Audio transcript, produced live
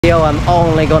I'm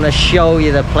only going to show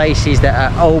you the places that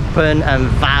are open and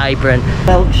vibrant.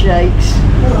 Milkshakes,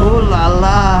 ooh la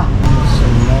la.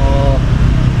 Some more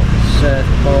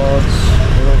surfboards,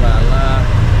 ooh la la.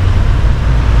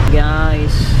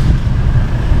 Guys,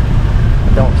 I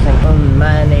don't think there are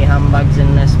many handbags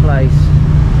in this place.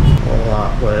 All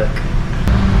artwork.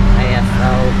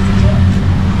 AFL.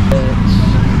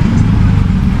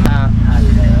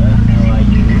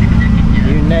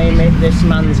 You name it, this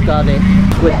man's got it.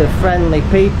 With the friendly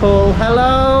people.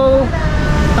 Hello,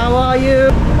 how are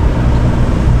you?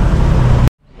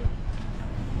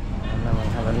 And then we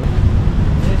have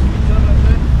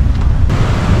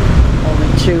only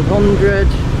 200.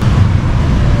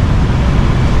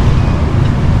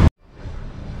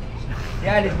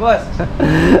 Yeah, this boss.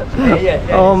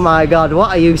 Oh my God, what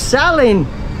are you selling?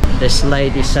 This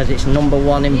lady says it's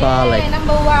 #1 in Bali. Yeah,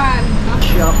 #1.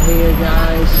 Shop here,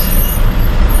 guys.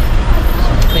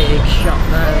 Big shop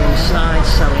there inside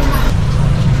selling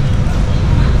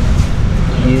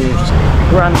used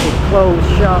branded clothes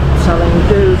shop selling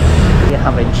goose. You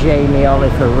have a Jamie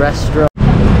Oliver restaurant.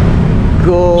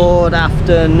 Good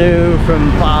afternoon from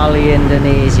Bali,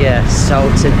 Indonesia. So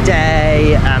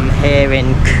today I'm here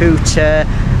in Kuta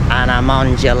and I'm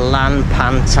on Jalan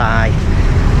Pantai,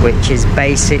 which is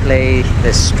basically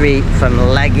the street from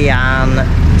Legian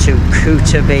to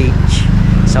Kuta Beach.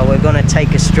 So we're going to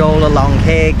take a stroll along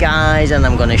here, guys, and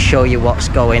I'm going to show you what's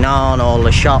going on, all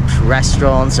the shops,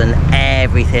 restaurants and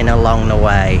everything along the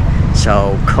way.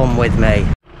 So come with me.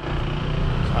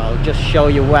 So I'll just show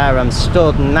you where I'm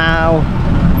stood now.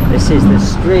 This is the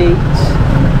street.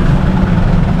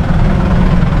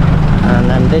 And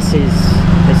then this is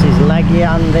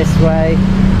Legian this way.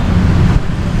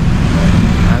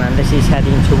 And then this is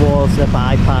heading towards the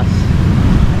bypass.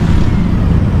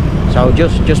 So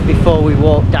just before we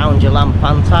walk down Jalan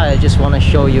Pantai, I just want to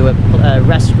show you a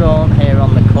restaurant here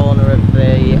on the corner of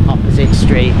the opposite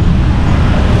street.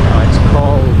 It's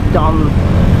called Don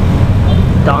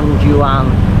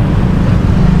Juan.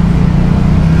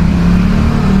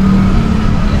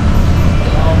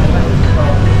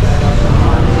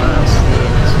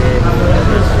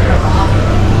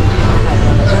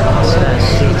 That's their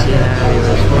seating areas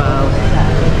as well.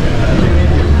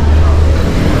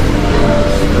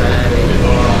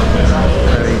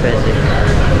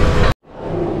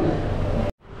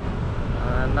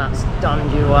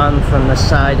 Juan from the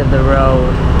side of the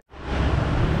road.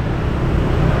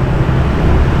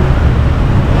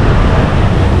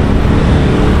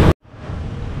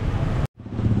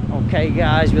 Okay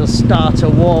guys, we'll start a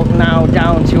walk now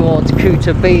down towards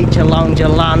Kuta Beach along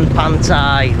Jalan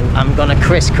Pantai. I'm gonna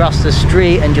crisscross the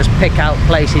street and just pick out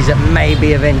places that may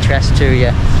be of interest to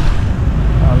you.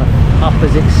 On the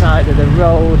opposite side of the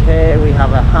road here we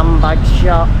have a handbag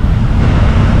shop.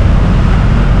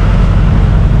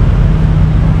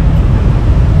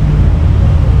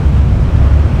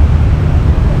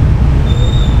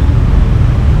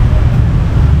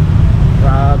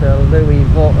 Louis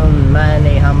Vuitton,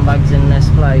 many handbags in this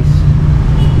place.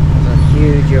 There's a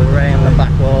huge array on the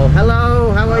back wall.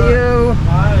 Hello, how are you?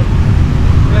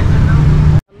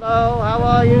 Hello, how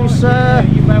are you, sir?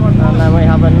 And then we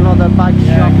have another bag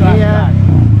shop here.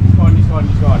 This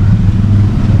one.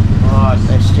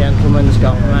 This gentleman's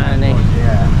got many.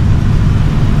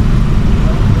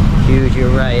 Huge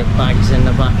array of bags in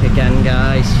the back again,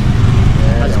 guys.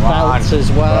 There's belts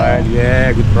as well.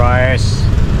 Yeah, good price.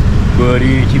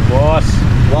 Very cheap, boss.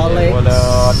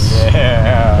 Wallets.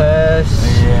 Yeah.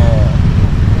 Purse.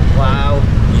 Yeah. Wow.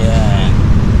 Yeah.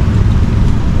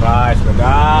 Price,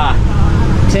 brother.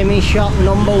 Timmy shop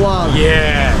 #1.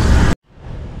 Yes.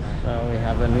 So we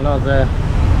have another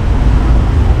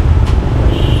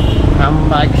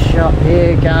handbag shop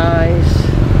here, guys.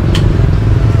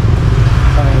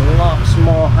 Selling lots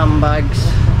more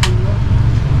handbags.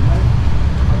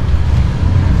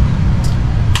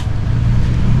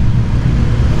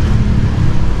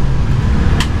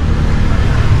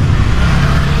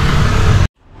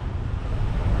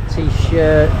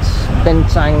 T-shirts,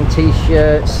 bintang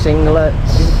t-shirts,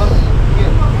 singlets.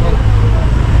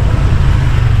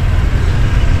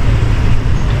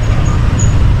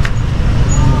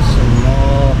 Some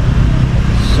more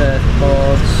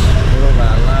surfboards. Ooh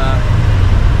la la.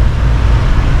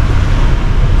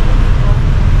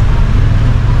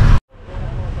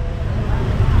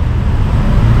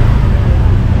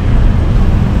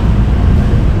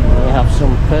 We have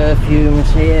some perfumes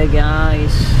here,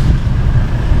 guys.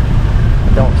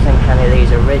 I don't think any of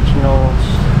these are originals.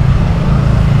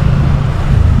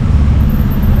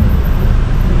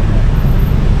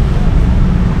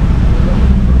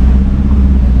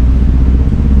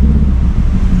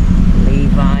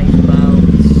 Levi's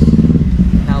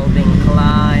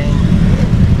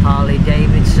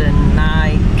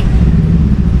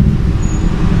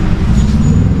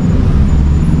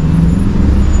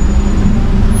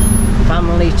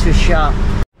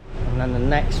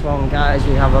next one, guys,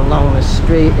 we have along the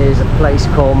street is a place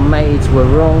called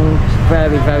Warung.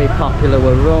 Very, very popular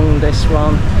Warung, this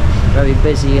one. Very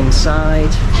busy inside.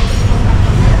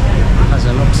 Has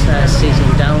an upstairs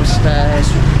seating, downstairs,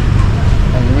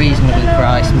 and reasonably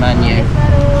priced menu.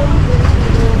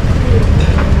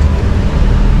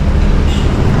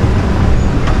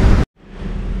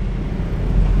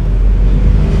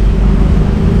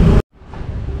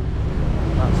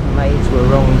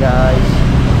 Warung, guys,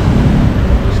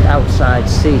 just outside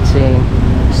seating,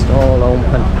 just all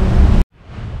open.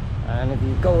 And if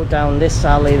you go down this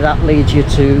alley, that leads you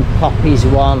to Poppies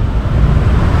 1.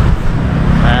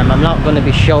 I'm not going to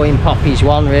be showing Poppies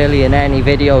 1 really in any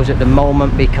videos at the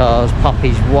moment, because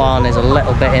Poppies 1 is a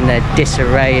little bit in a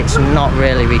disarray. It's not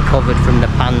really recovered from the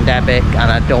pandemic,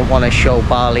 and I don't want to show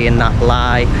Bali in that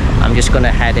light. I'm just going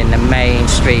to head in the main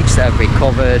streets that have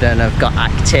recovered and have got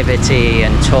activity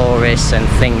and tourists, and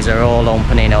things are all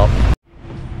opening up.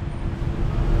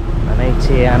 An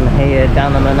ATM here,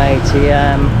 Danneman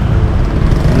ATM,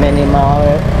 mini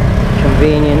mart,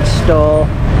 convenience store.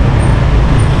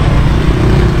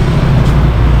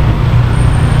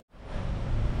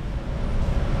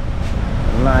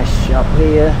 Nice shop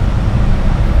here.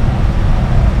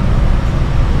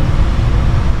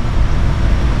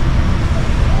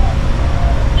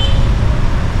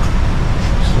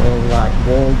 So like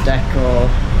wall decor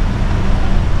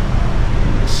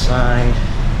on the side,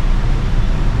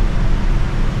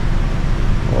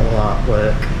 all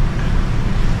artwork,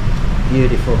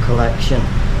 beautiful collection.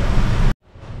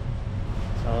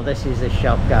 So this is the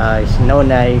shop, guys, no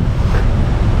name.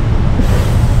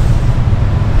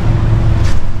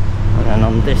 And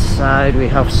on this side we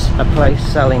have a place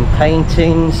selling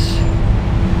paintings.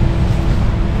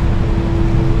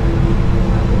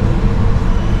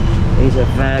 These are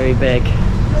very big.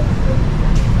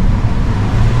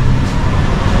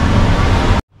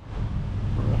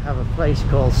 We have a place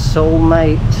called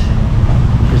Soulmate,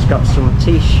 which has got some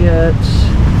t-shirts.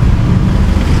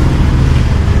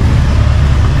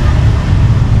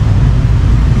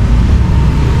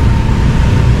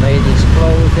 Ladies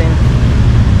clothing.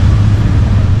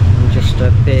 Just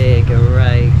a big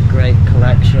array, great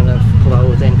collection of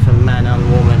clothing for men and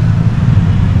women.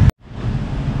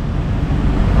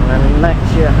 And then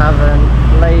next you have a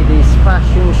ladies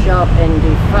fashion shop,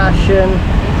 indie fashion.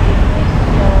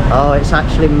 Oh, it's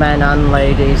actually men and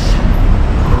ladies.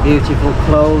 Beautiful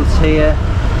clothes here.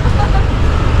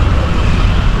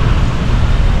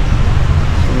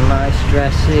 Some nice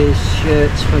dresses,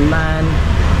 shirts for men.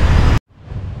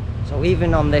 So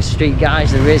even on this street,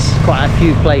 guys, there is quite a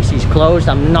few places closed.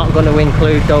 I'm not going to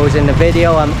include those in the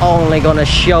video. I'm only going to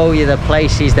show you the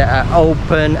places that are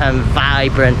open and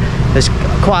vibrant. There's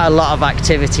quite a lot of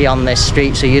activity on this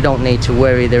street, so you don't need to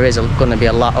worry. There is going to be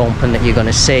a lot open that you're going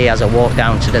to see as I walk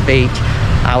down to the beach.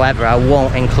 However, I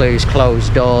won't include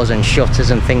closed doors and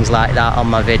shutters and things like that on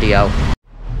my video.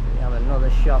 We have another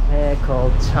shop here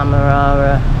called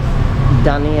Tamarara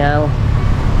Danielle.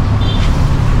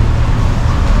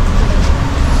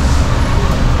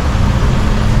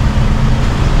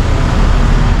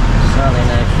 Selling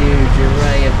a huge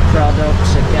array of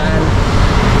products again.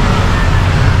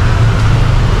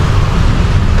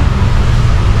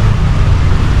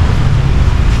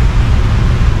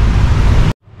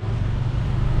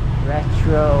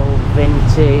 Retro,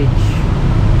 vintage,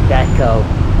 deco.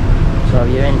 So if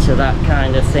you're into that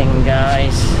kind of thing,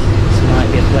 guys, this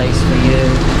might be a place for you.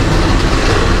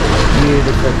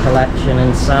 Beautiful collection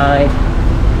inside.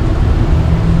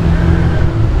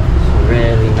 It's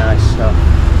really nice stuff.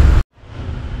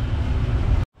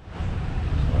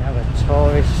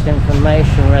 Tourist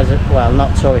information, well,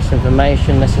 not tourist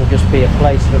information, this will just be a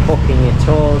place for booking your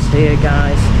tours here,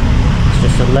 guys. It's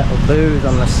just a little booth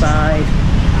on the side.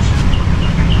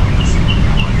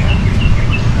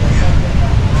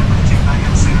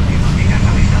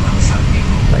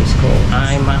 Place called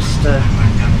iMaster.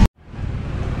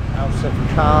 House of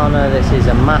Kana, this is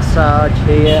a massage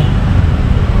here.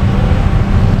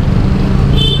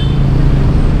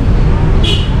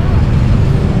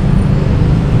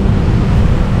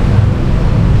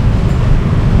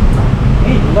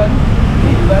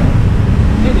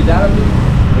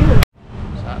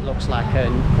 So that looks like a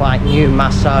quite new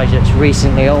massage that's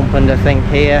recently opened, I think,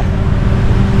 here. We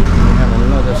have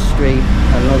another street,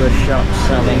 another shop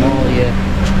selling all your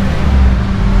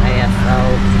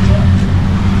AFL.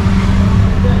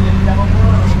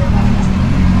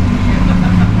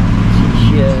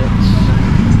 T-shirts,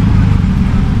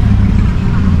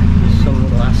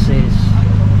 sunglasses.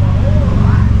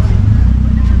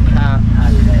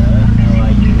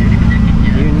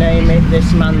 You name it,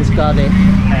 this man's got it.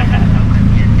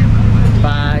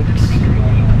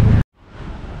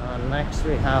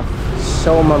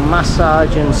 Summer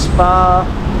Massage and Spa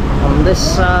on this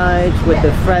side with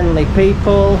the friendly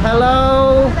people.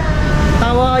 Hello,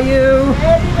 how are you?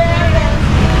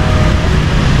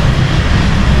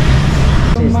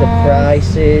 This is the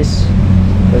prices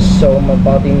for Summer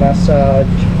body massage.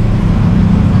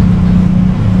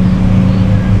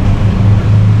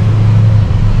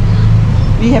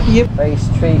 We have here Face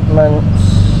treatments,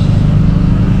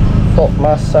 foot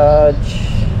massage,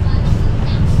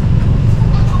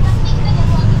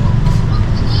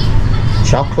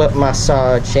 chocolate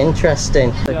massage,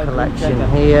 interesting. The collection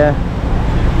here.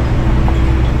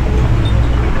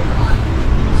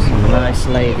 Some nice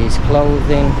ladies'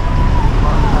 clothing.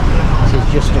 This is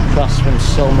just across from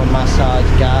Summer Massage,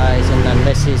 guys, and then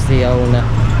this is the owner.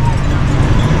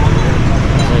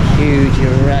 There's a huge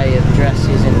array of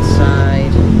dresses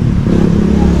inside.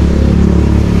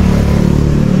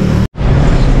 So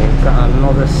we've got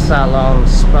another salon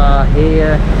spa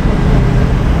here.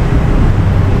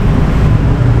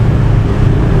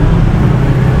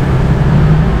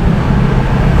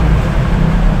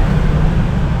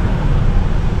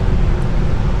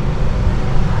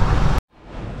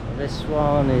 This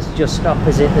one is just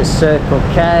opposite the Circle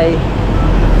K.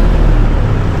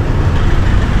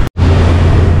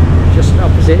 Just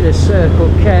opposite the Circle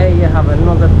K you have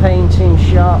another painting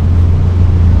shop.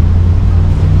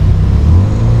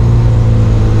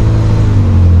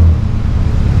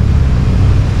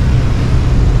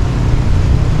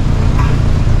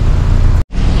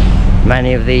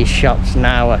 Many of these shops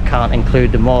now, I can't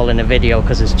include them all in a video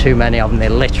because there's too many of them. They're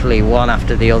literally one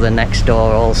after the other next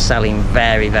door, all selling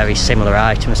very, very similar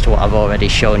items to what I've already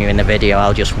shown you in the video.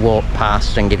 I'll just walk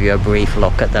past and give you a brief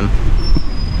look at them.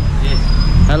 Yes.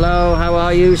 Hello, how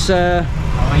are you, sir?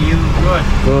 How are you? Good.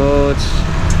 Good.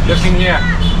 Looking here.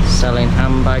 Selling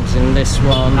handbags in this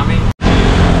one. Coming.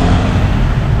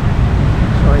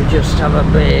 So we just have a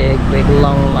big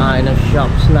long line of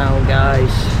shops now,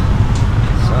 guys.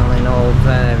 Selling all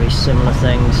very similar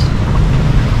things.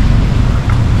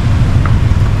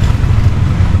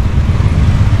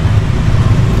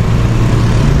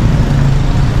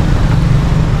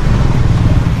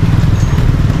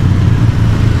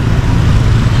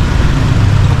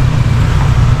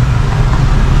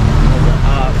 Another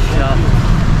art shop.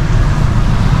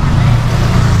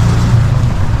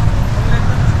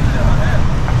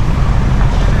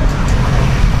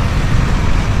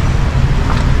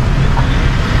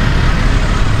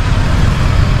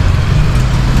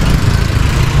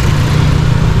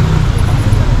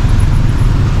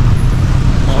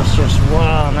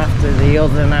 After the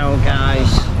other now, guys.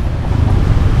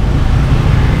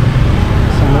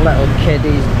 Some little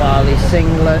kiddies Bali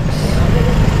singlets.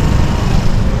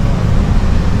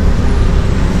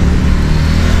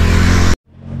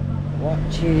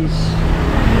 Watches.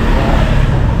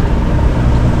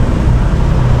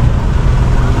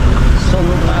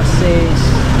 Sunglasses.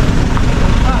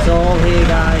 It's all here,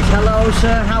 guys. Hello,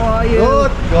 sir, how are you?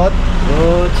 good.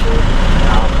 Good.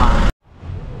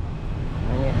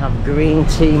 Have green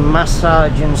tea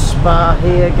massage and spa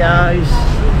here, guys.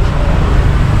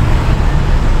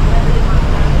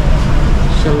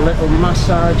 It's a little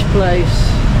massage place.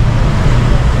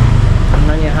 And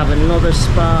then you have another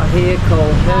spa here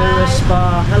called Hera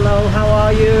Spa. Hello, how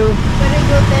are you? Very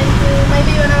good, thank you.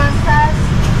 Maybe you wanna massage?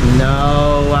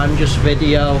 No, I'm just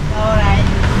video. Alright.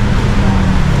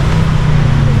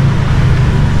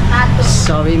 Tattoo.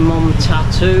 Sorry, Mum,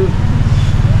 tattoo.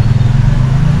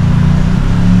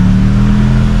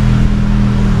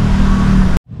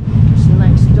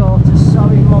 To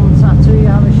Sorry Mum Tattoo, you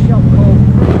have a shop called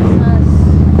Princess.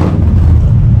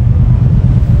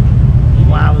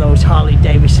 Wow, those Harley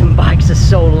Davidson bags are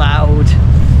so loud.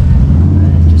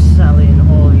 Just selling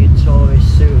all your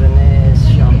tourist souvenirs.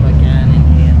 Shop again in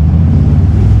here.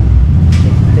 A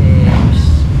big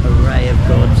array of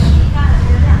goods.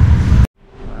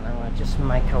 And I'm going to just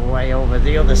make our way over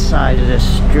the other side of the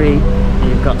street.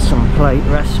 You've got some plate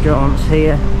restaurants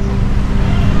here.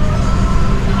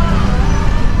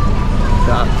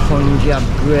 Got Punjabi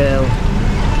Grill,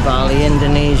 Bali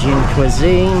Indonesian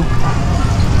cuisine.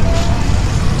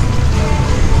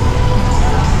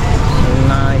 Some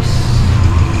nice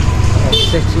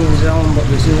sitting zone, but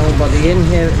there's nobody in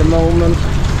here at the moment.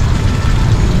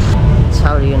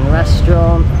 Italian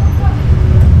restaurant.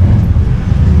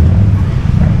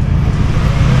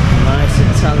 Nice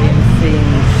Italian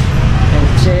themed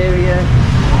interior.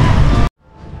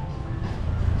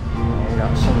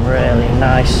 Got some really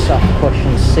nice soft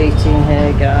cushion seating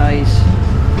here, guys.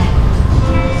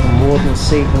 Some wooden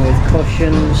seating with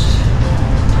cushions.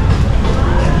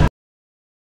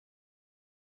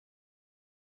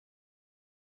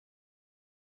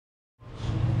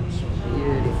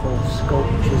 beautiful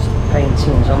sculptures,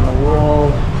 paintings on the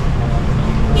wall.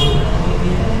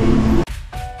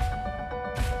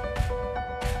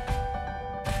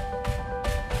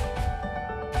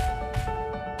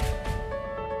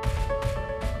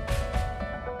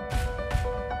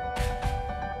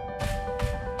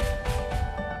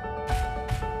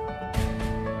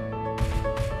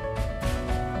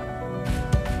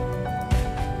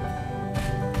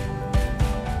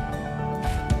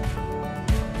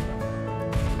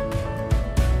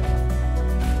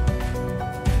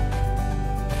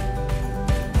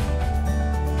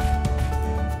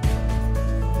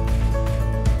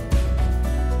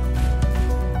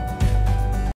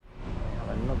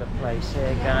 Place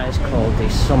here, guys, called the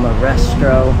Summer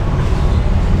Resto.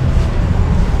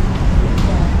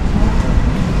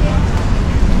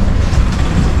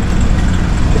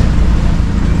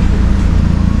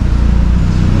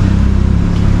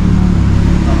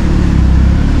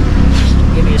 Just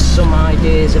to give you some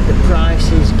ideas of the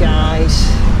prices,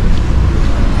 guys,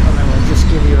 and then we'll just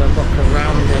give you a look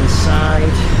around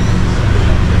inside.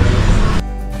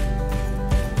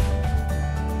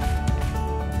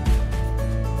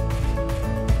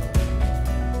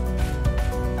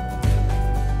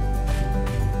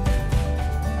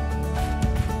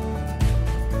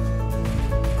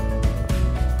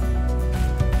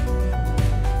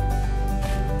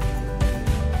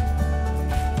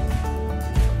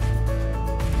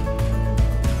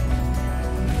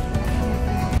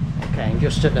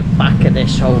 Just at the back of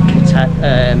this whole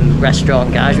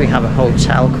restaurant, guys, we have a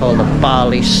hotel called the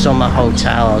Bali Summer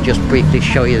Hotel. I'll just briefly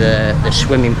show you the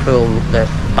swimming pool that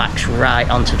backs right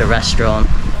onto the restaurant.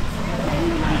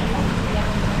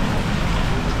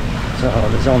 So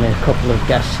there's only a couple of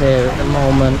guests here at the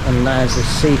moment, and there's the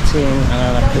seating,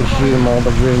 and I presume all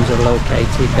the rooms are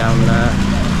located down there.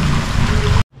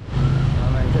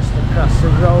 And then just across the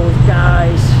road,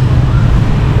 guys,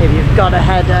 if you've got a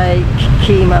headache,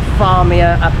 Kima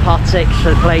Farmia Apotic's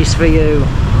the place for you.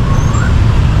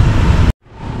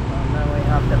 And then we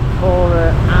have the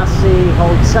Pura Asi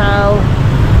Hotel.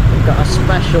 We've got a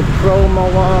special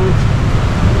promo on,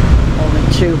 only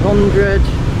 200.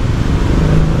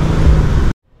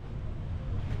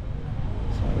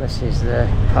 So this is the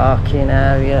parking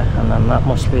area, and then that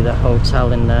must be the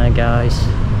hotel in there, guys.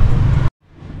 And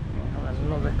there's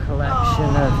another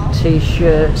collection of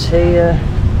t-shirts here.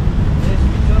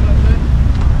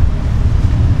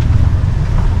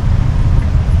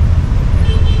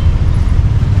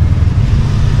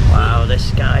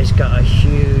 This guy's got a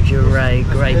huge array,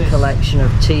 great collection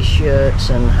of t-shirts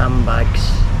and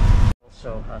handbags.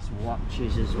 Also has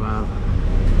watches as well.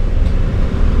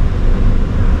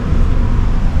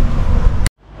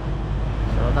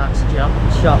 So that's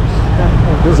shops.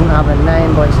 It doesn't have a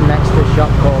name, but it's next to a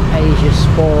shop called Asia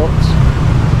Sports.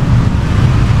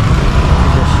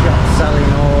 It's a shop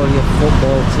selling all your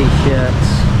football t-shirts.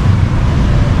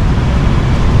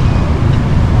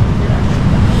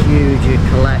 Huge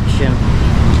collection.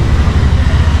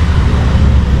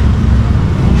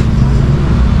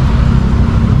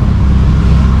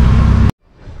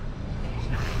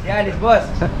 Yeah, this boss.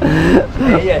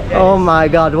 Oh my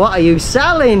God, what are you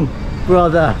selling,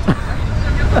 brother?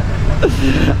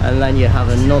 And then you have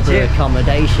another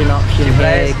accommodation option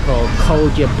here called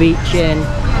Koja Beach Inn.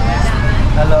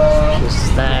 Hello.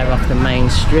 Just there off the main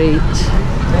street.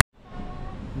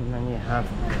 And then you have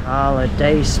Kala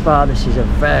Day Spa. This is a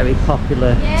very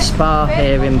popular spa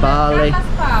here in Bali.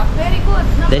 Very good.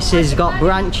 This has got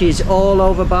branches all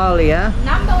over Bali, yeah?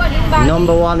 Number 1 in Bali.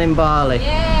 Number 1 in Bali.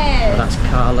 Yes. That's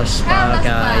Kala Spa, Kala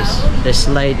guys. Spa. This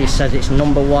lady says it's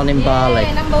number 1 in Bali.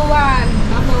 Number 1.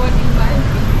 Number 1 in Bali.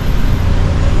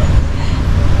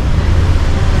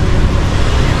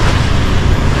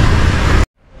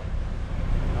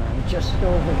 Just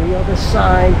over the other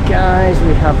side, guys,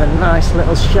 we have a nice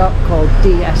little shop called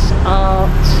DS Art.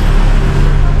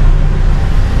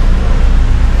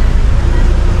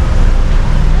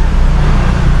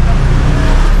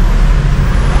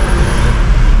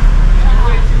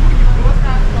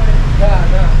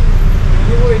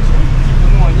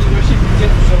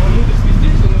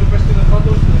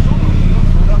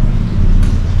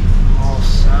 All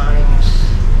signs.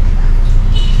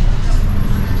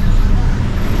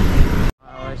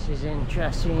 This is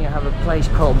interesting. You have a place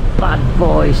called Bad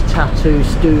Boys Tattoo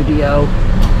Studio.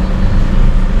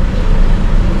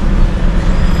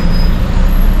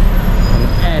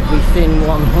 An Everything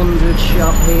 100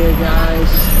 shop here,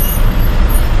 guys.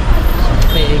 It's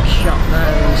a big shop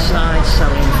there inside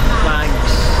selling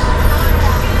bags,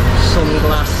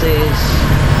 sunglasses,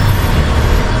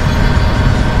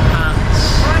 hats.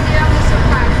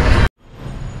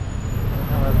 We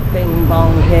have a Bing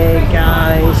Bong here.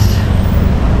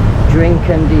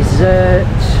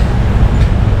 desserts.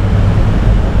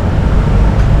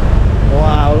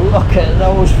 Wow, look at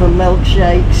those for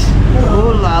milkshakes.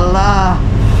 Ooh la la.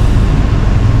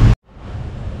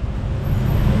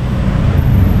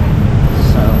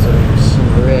 Sounds like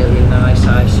some really nice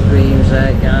ice creams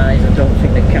there, guys. I don't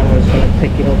think the camera's going to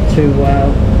pick it up too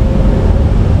well.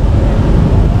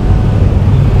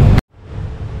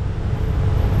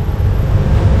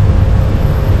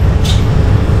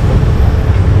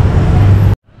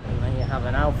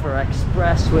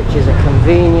 Express, which is a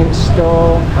convenience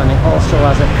store, and it also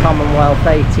has a Commonwealth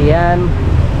ATM.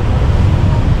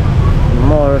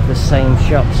 More of the same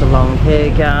shops along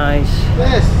here, guys.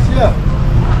 Yes, yeah.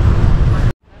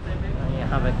 And you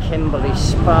have a Kimberley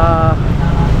Spa.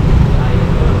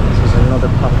 This is another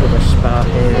popular spa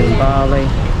here in Bali.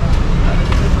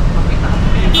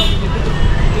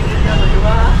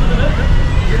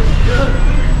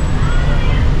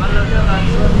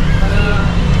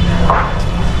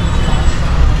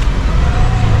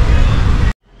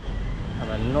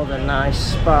 Another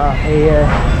nice spa here,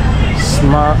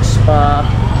 Smart Spa.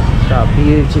 It's got a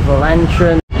beautiful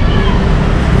entrance.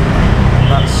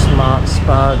 That's Smart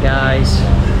Spa, guys.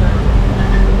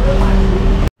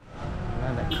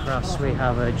 And then across we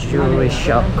have a jewellery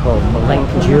shop called Blink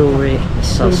Jewellery. It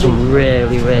sells some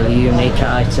really unique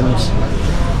items.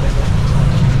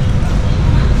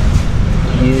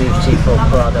 Beautiful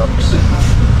products.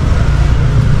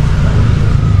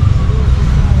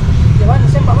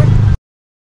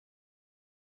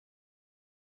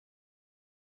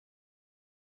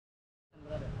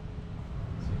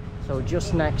 So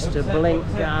just next to Blink,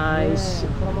 guys,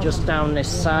 just down this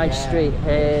side street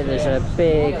here, there's a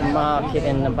big market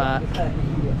in the back.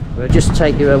 We'll just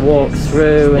take you a walk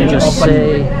through and just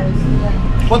see.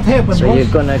 So you're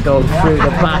gonna go through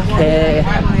the back here,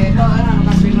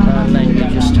 and then you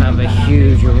just have a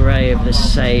huge array of the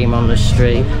same on the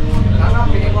street.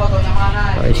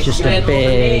 But it's just a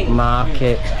big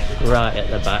market right at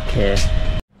the back here.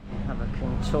 We have a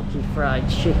Kentucky Fried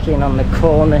Chicken on the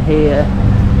corner here.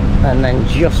 And then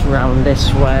just round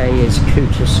this way is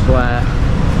Kuta Square.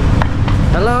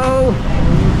 Hello!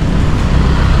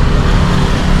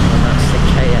 And that's the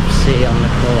KFC on the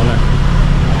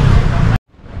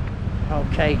corner.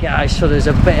 Okay guys, so there's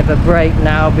a bit of a break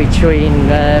now between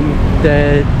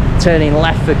the turning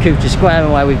left for Kuta Square,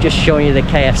 where we've just shown you the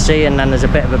KFC, and then there's a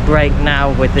bit of a break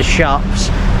now with the shops,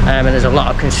 and there's a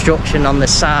lot of construction on the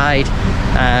side,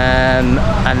 and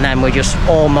then we're just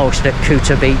almost at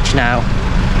Kuta Beach now.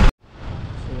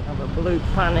 Blue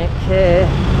Panic here.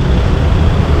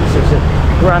 This is a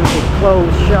branded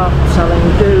clothes shop selling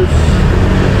goose.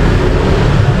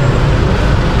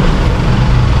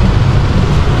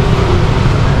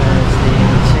 There's the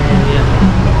interior.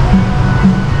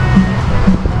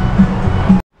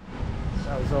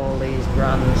 Sells all these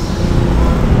brands.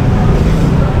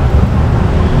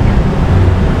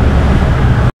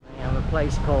 We have a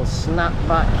place called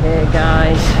Snapback here,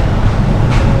 guys.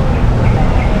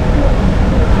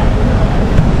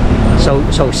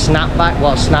 So Snapback,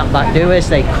 what Snapback do is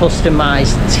they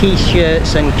customise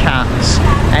t-shirts and caps.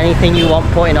 Anything you want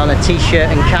putting on a t-shirt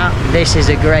and cap, this is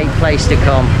a great place to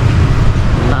come.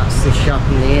 And that's the shop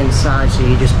on the inside, so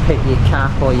you just pick your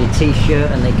cap or your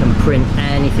t-shirt and they can print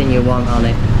anything you want on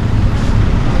it.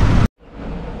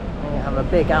 We have a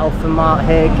big Alphamart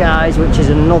here, guys, which is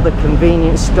another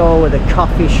convenience store with a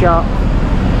coffee shop.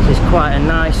 This is quite a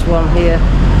nice one here.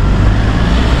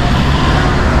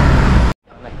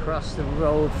 Across the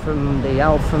road from the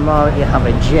Alphamart you have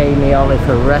a Jamie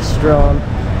Oliver restaurant.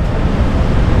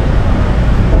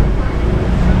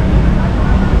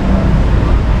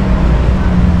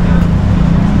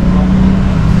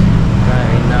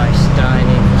 Very nice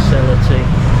dining facility.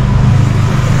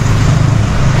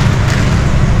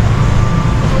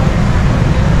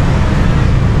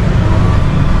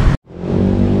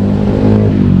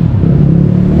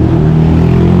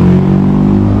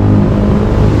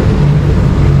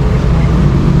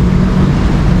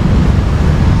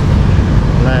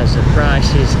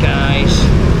 Prices, guys.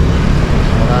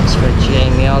 Well, that's for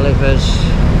Jamie Oliver's.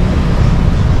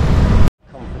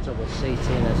 Comfortable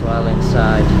seating as well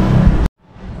inside.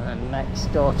 And then next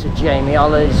door to Jamie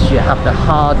Oliver's you have the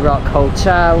Hard Rock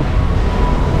Hotel,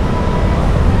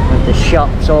 with the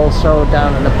shops also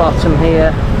down at the bottom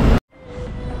here.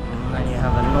 And then you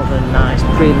have another nice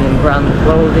premium brand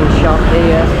clothing shop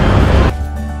here.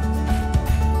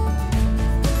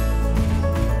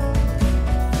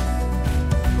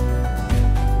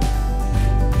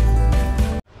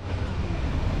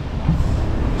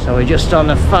 So we're just on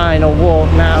the final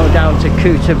walk now down to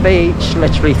Kuta Beach,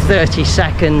 literally 30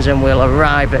 seconds and we'll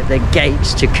arrive at the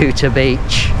gates to Kuta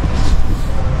Beach.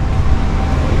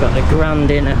 got the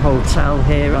Grand Inn Hotel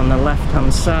here on the left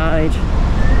hand side.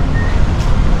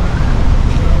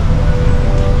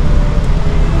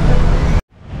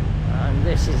 And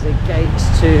this is the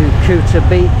gates to Kuta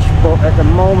Beach, but at the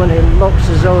moment it looks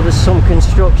as though there's some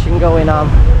construction going on.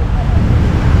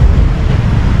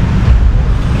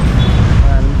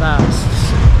 And that's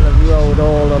the road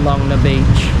all along the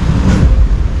beach.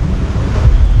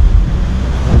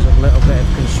 There's a little bit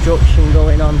of construction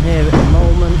going on here at the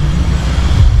moment.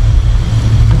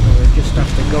 So we just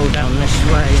have to go down this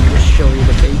way and just show you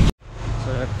the beach.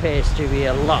 So there appears to be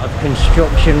a lot of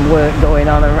construction work going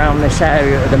on around this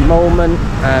area at the moment.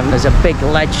 There's a big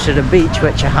ledge to the beach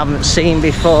which I haven't seen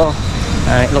before.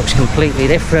 It looks completely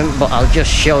different, but I'll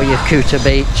just show you Kuta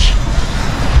Beach.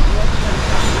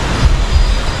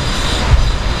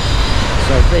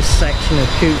 So this section of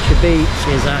Kuta Beach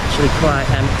is actually quite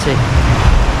empty.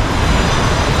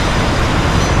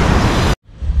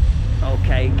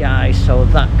 Okay guys, so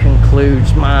that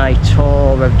concludes my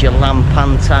tour of Jalan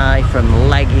Panti from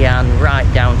Legian right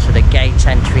down to the gates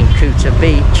entering Kuta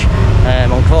Beach.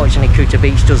 Unfortunately Kuta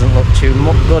Beach doesn't look too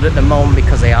good at the moment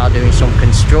because they are doing some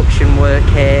construction work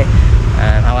here.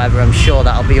 However, I'm sure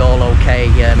that'll be all okay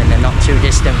in the not too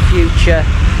distant future.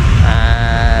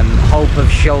 Hope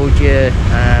I've showed you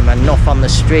enough on the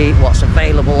street, what's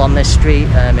available on this street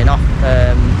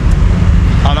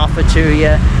on offer to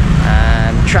you.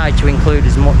 Tried to include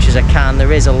as much as I can.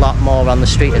 There is a lot more on the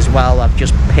street as well. I've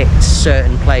just picked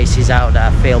certain places out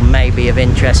that I feel may be of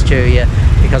interest to you,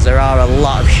 because there are a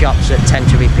lot of shops that tend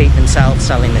to repeat themselves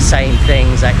selling the same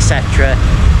things, etc.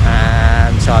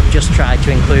 So I've just tried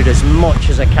to include as much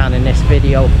as I can in this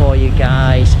video for you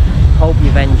guys. Hope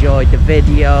you've enjoyed the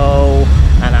video,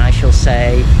 and I shall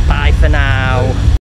say bye for now.